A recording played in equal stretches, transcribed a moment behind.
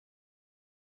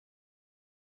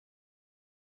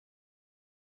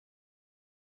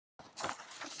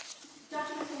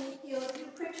the appeal of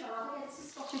Uprichard against the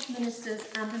Scottish ministers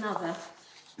and another.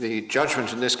 The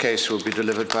judgment in this case will be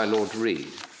delivered by Lord Reid.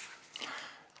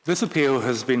 This appeal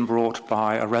has been brought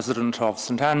by a resident of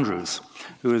St Andrews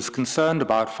who is concerned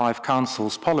about Fife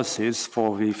Council's policies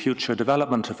for the future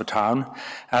development of the town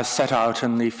as set out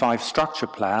in the Fife Structure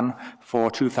Plan for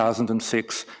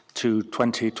 2006 to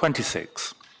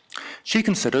 2026. She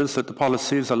considers that the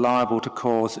policies are liable to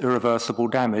cause irreversible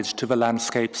damage to the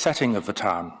landscape setting of the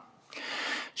town.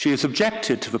 She has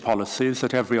objected to the policies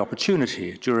at every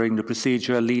opportunity during the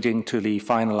procedure leading to the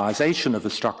finalisation of the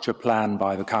structure plan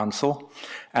by the Council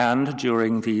and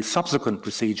during the subsequent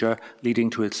procedure leading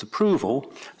to its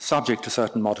approval, subject to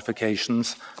certain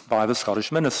modifications, by the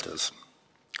Scottish ministers.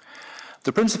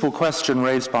 The principal question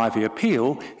raised by the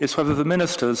appeal is whether the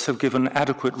ministers have given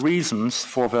adequate reasons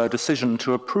for their decision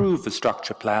to approve the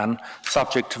structure plan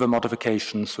subject to the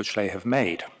modifications which they have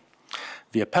made.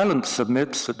 The appellant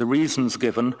submits that the reasons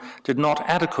given did not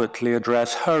adequately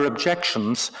address her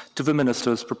objections to the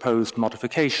minister's proposed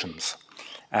modifications,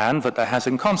 and that there has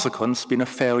in consequence been a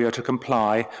failure to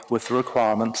comply with the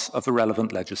requirements of the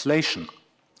relevant legislation.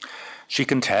 She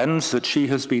contends that she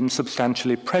has been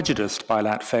substantially prejudiced by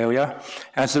that failure,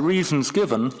 as the reasons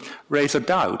given raise a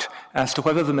doubt as to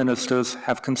whether the ministers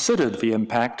have considered the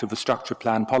impact of the structure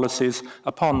plan policies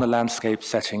upon the landscape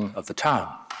setting of the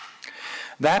town.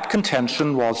 That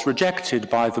contention was rejected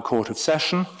by the Court of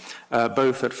Session,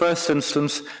 both at first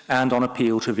instance and on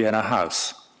appeal to the Inner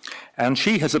House, and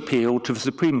she has appealed to the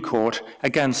Supreme Court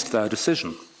against their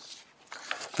decision.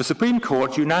 The Supreme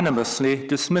Court unanimously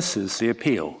dismisses the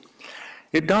appeal.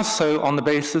 It does so on the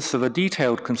basis of a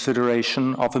detailed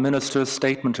consideration of the minister's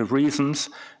statement of reasons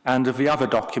and of the other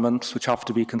documents which have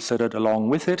to be considered along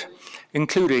with it,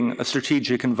 including a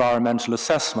strategic environmental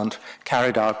assessment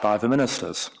carried out by the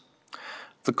ministers.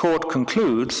 The Court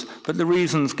concludes that the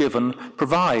reasons given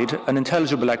provide an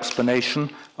intelligible explanation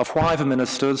of why the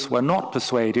ministers were not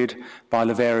persuaded by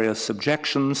the various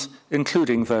objections,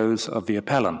 including those of the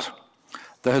appellant.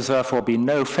 There has therefore been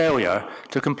no failure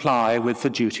to comply with the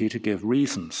duty to give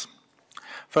reasons.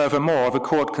 Furthermore, the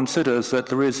Court considers that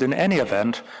there is in any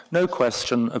event no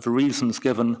question of the reasons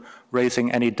given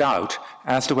raising any doubt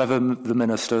as to whether the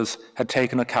ministers had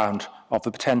taken account of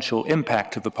the potential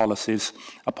impact of the policies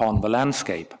upon the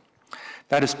landscape.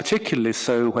 That is particularly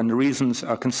so when the reasons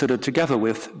are considered together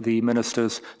with the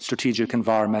minister's strategic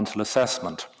environmental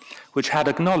assessment, which had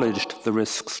acknowledged the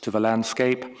risks to the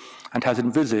landscape and has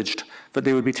envisaged that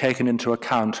they would be taken into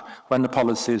account when the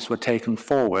policies were taken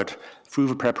forward through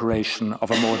the preparation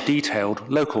of a more detailed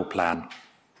local plan.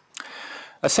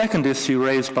 A second issue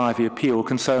raised by the appeal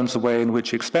concerns the way in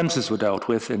which expenses were dealt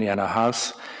with in the Inner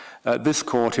House. This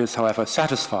Court is, however,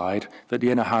 satisfied that the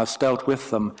Inner House dealt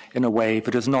with them in a way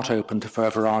that is not open to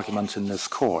further argument in this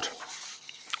Court.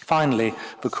 Finally,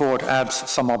 the Court adds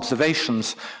some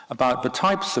observations about the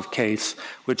types of case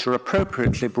which are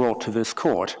appropriately brought to this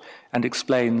Court and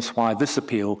explains why this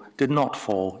appeal did not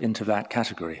fall into that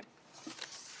category.